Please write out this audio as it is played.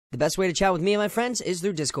The best way to chat with me and my friends is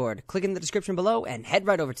through Discord. Click in the description below and head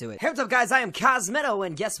right over to it. Hey, what's up guys, I am Cosmitto,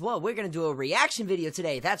 and guess what? We're gonna do a reaction video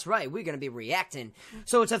today. That's right, we're gonna be reacting.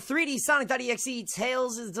 So it's a 3D Sonic.Exe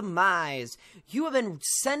Tails' Demise. You have been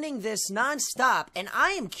sending this non-stop, and I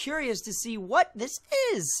am curious to see what this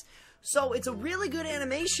is. So it's a really good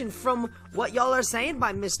animation from what y'all are saying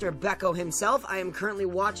by Mr.Becko himself. I am currently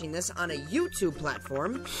watching this on a YouTube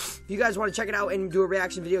platform. If you guys want to check it out and do a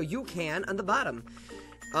reaction video, you can on the bottom.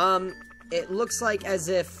 It looks like as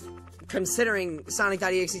if, considering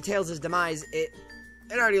Sonic.Exe Tails' demise, it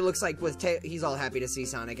already looks like with he's all happy to see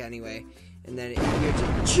Sonic anyway. And then you're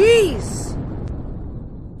just, jeez!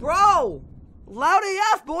 Bro! Loud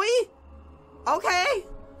AF, boy! Okay.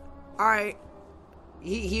 Alright.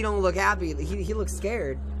 He don't look happy. He looks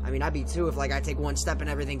scared. I mean, I'd be too if, like, I take one step and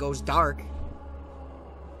everything goes dark.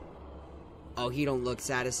 Oh, he don't look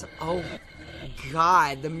satisfied. Oh,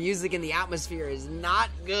 God. The music and the atmosphere is not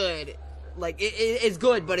good. Like, it's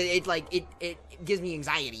good, but it gives me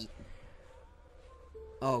anxiety.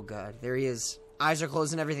 Oh, God. There he is. Eyes are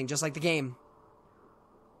closed and everything, just like the game.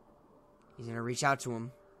 He's gonna reach out to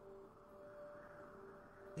him.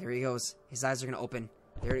 There he goes. His eyes are gonna open.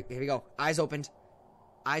 Here we go. Eyes opened.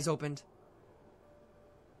 Eyes opened.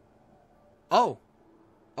 Oh.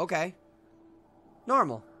 Okay.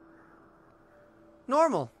 Normal.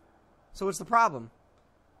 Normal. So what's the problem?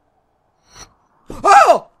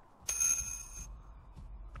 Oh!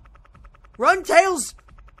 Run, Tails!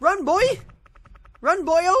 Run, boy! Run,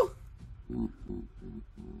 boyo!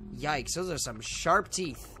 Yikes, those are some sharp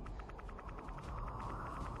teeth.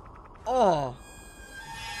 Oh.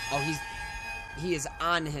 Oh, he is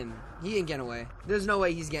on him. He ain't getting away. There's no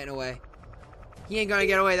way he's getting away. He ain't gonna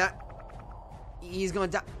get away. He's gonna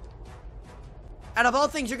die. Out of all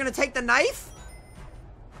things, you're gonna take the knife?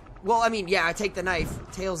 Well, I mean, yeah, I take the knife.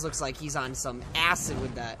 Tails looks like he's on some acid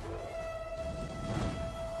with that.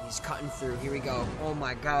 He's cutting through. Here we go. Oh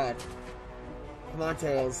my God. Come on,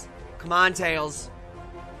 Tails. Come on, Tails.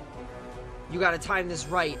 You gotta time this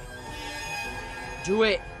right. Do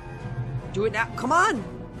it. Do it now. Come on.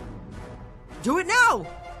 Do it now.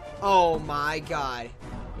 Oh my God.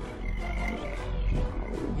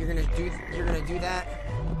 You're gonna do that?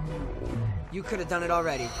 You could have done it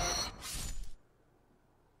already.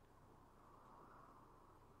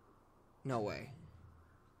 No way.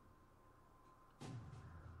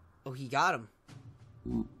 Oh, he got him.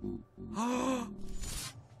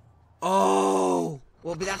 Oh!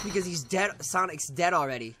 Well, but that's because he's dead. Sonic's dead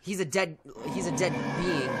already. He's a dead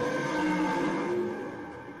being.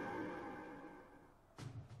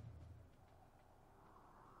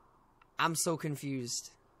 I'm so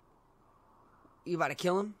confused. You about to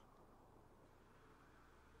kill him?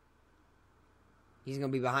 He's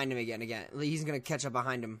gonna be behind him again. He's gonna catch up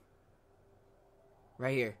behind him.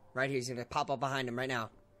 Right here. Right here. He's gonna pop up behind him right now.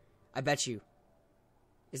 I bet you.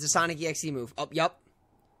 It's a Sonic.Exe move. Oh, yup.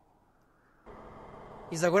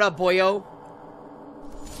 He's like, what up, boyo?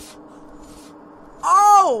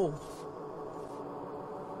 Oh!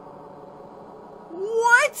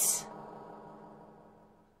 What?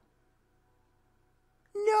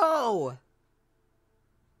 No!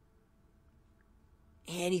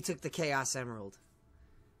 And he took the Chaos Emerald.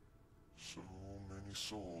 So many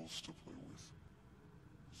souls to play with.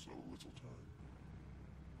 So little time.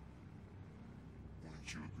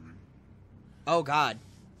 Wouldn't you agree? Oh, God.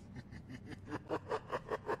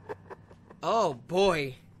 Oh,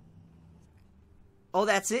 boy. Oh,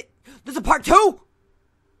 that's it? There's a part 2?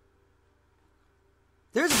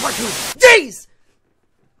 There's a part 2. Jeez!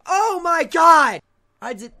 Oh, my God!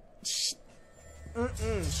 I did...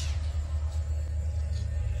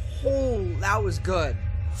 Oh, that was good.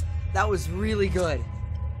 That was really good.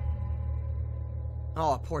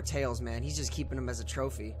 Oh, poor Tails, man. He's just keeping him as a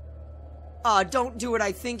trophy. Oh, don't do what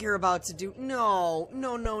I think you're about to do. No.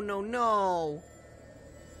 No, no, no, no.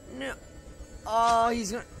 No. Oh,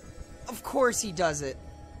 he's gonna... Of course he does it.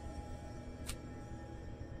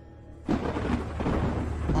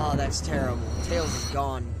 Oh, that's terrible. Tails is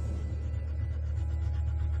gone.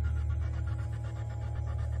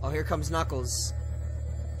 Oh, here comes Knuckles.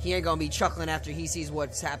 He ain't gonna be chuckling after he sees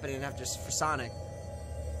what's happening for Sonic.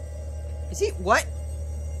 Is he... What?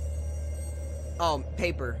 Oh,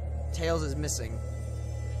 paper. Tails is missing.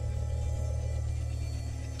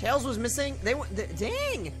 Tails was missing?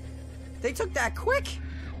 Dang! They took that quick!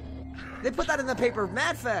 They put that in the paper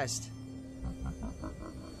mad fast.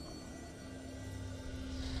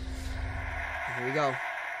 Here we go.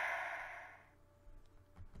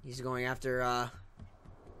 He's going after,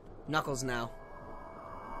 Knuckles now.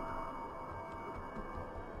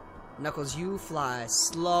 Knuckles, you fly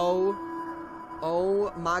slow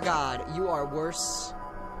Oh my god, you are worse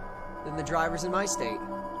than the drivers in my state.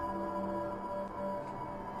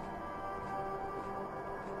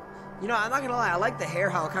 You know, I'm not gonna lie, I like the hair,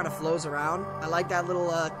 how it kind of flows around. I like that little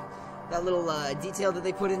detail that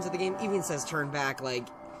they put into the game. Even says turn back, like,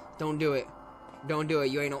 don't do it. Don't do it.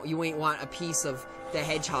 You ain't want a piece of the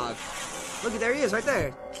hedgehog. Look, there he is, right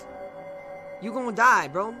there. You gonna die,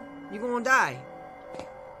 bro. You gonna die.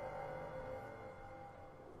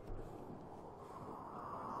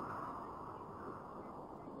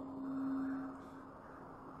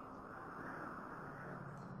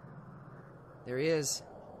 There he is.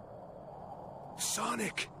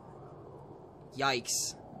 Sonic!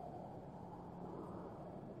 Yikes.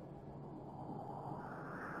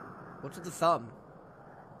 What's with the thumb?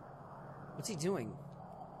 What's he doing?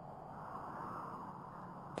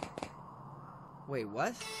 Wait,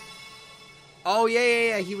 what? Oh,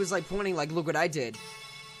 yeah. He was, like, pointing, like, look what I did.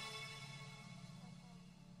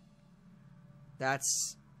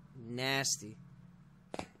 That's nasty.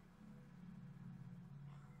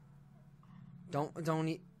 Don't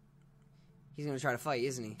eat. He's gonna try to fight,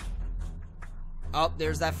 isn't he? Oh,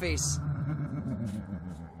 there's that face.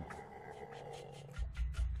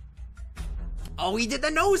 Oh, he did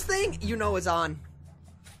the nose thing! You know it's on.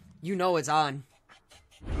 You know it's on.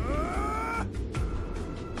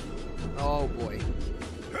 Oh, boy.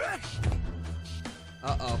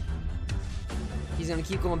 Uh-oh. He's gonna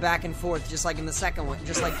keep going back and forth, just like in the second one.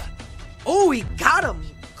 Just like... Oh, he got him!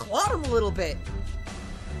 Clawed him a little bit.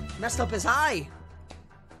 Messed up his eye.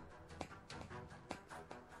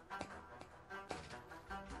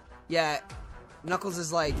 Yeah, Knuckles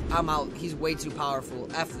is like, I'm out. He's way too powerful.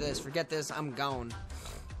 F this. Forget this. I'm gone.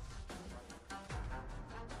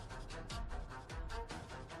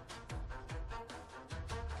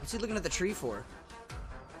 What's he looking at the tree for?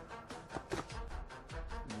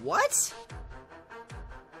 What?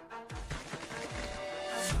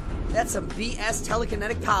 That's some BS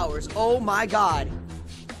telekinetic powers. Oh my god.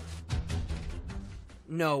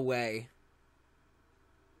 No way.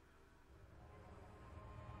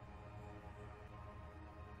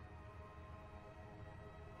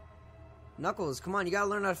 Knuckles, come on, you gotta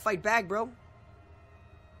learn how to fight back, bro.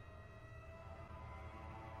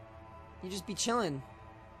 You just be chilling.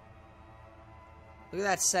 Look at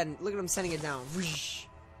that setting. Look at him setting it down.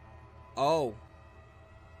 Oh.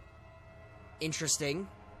 Interesting.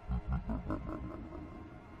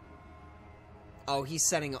 Oh, he's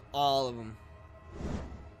setting all of them.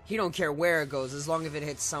 He don't care where it goes, as long as it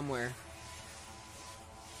hits somewhere.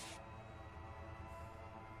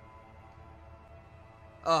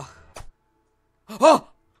 Ugh. Oh!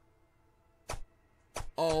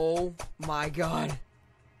 Oh my god.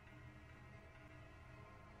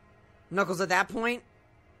 Knuckles, at that point,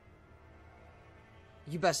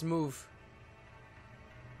 you best move.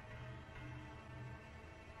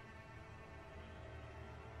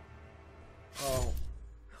 Oh.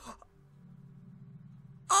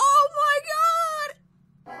 Oh my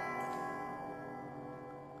god!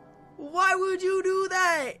 Why would you do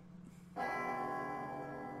that?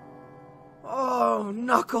 Oh,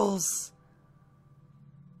 Knuckles.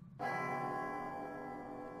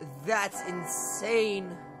 That's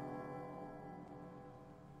insane.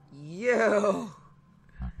 Yo.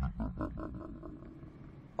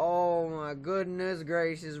 Oh my goodness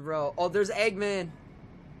gracious, bro. Oh, there's Eggman.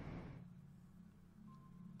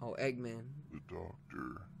 Oh, Eggman. The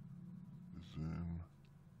doctor is in.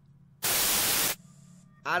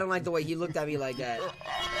 I don't like the way he looked at me like that.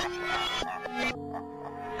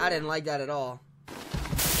 I didn't like that at all.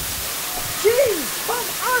 Jeez, come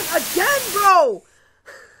on again, bro!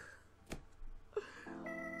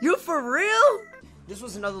 You for real? This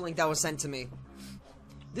was another link that was sent to me.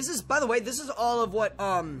 This is, by the way, this is all of what,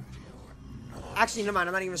 actually, never mind,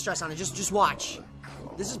 I'm not even stressed on it. Just watch.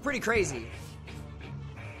 This is pretty crazy.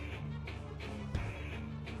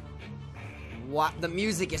 What? The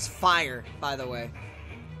music is fire, by the way.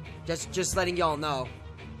 Just letting y'all know.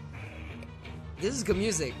 This is good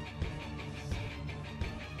music.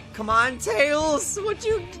 Come on, Tails! What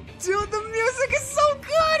you do? The music is so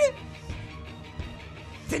good!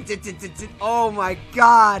 Oh my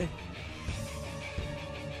god!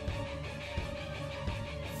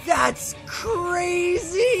 That's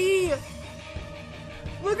crazy!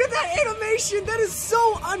 Look at that animation! That is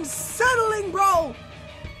so unsettling, bro!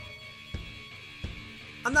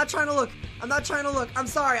 I'm not trying to look. I'm not trying to look. I'm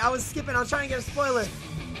sorry. I was skipping. I was trying to get a spoiler.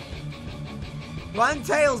 Run,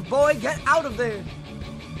 Tails, boy. Get out of there.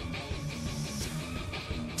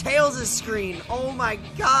 Tails' screen. Oh my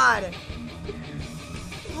god.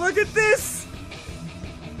 Look at this.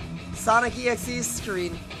 Sonic.Exe's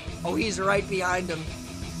screen. Oh, he's right behind him.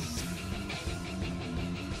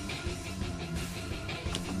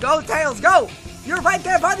 Go, Tails, go! You're right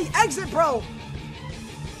there by the exit, bro!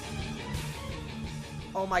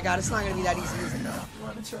 Oh my god, it's not gonna be that easy, is it? No,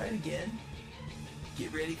 wanna try it again?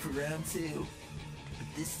 Get ready for round 2. But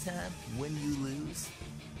this time, when you lose,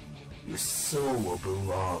 your soul will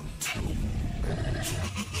belong to me.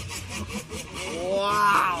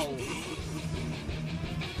 Wow!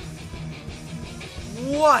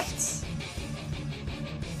 What?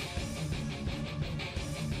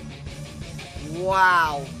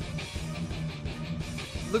 Wow.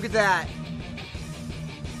 Look at that.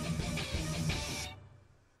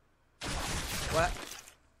 What?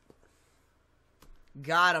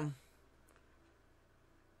 Got him.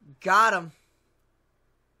 Got him.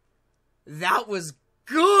 That was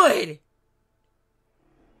good!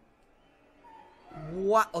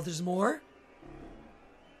 What? Oh, there's more?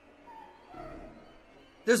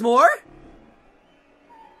 There's more?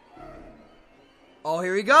 Oh,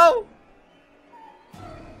 here we go.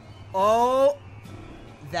 Oh,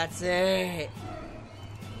 that's it.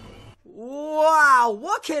 Wow,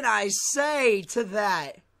 what can I say to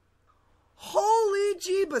that? Holy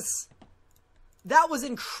jeebus. That was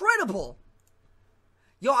incredible.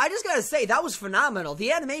 Yo, I just gotta say, that was phenomenal.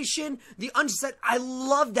 The animation, the unset, I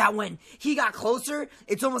love that when he got closer,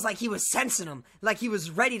 it's almost like he was sensing him. Like he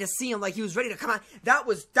was ready to see him, like he was ready to come on. That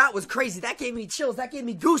was crazy. That gave me chills. That gave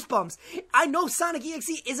me goosebumps. I know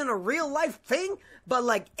Sonic.Exe isn't a real life thing, but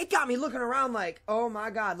like, it got me looking around like, oh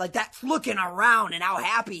my god. Like that's looking around and how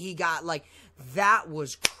happy he got. Like, that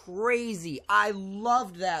was crazy. I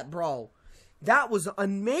loved that, bro. That was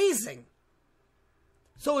amazing.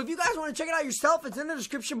 So if you guys want to check it out yourself, it's in the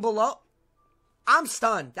description below. I'm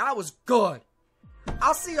stunned. That was good.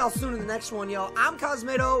 I'll see y'all soon in the next one, yo. I'm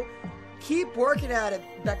Cosmitto. Keep working at it,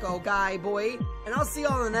 Becko guy, boy. And I'll see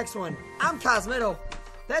y'all in the next one. I'm Cosmitto.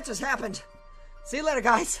 That just happened. See you later,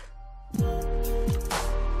 guys.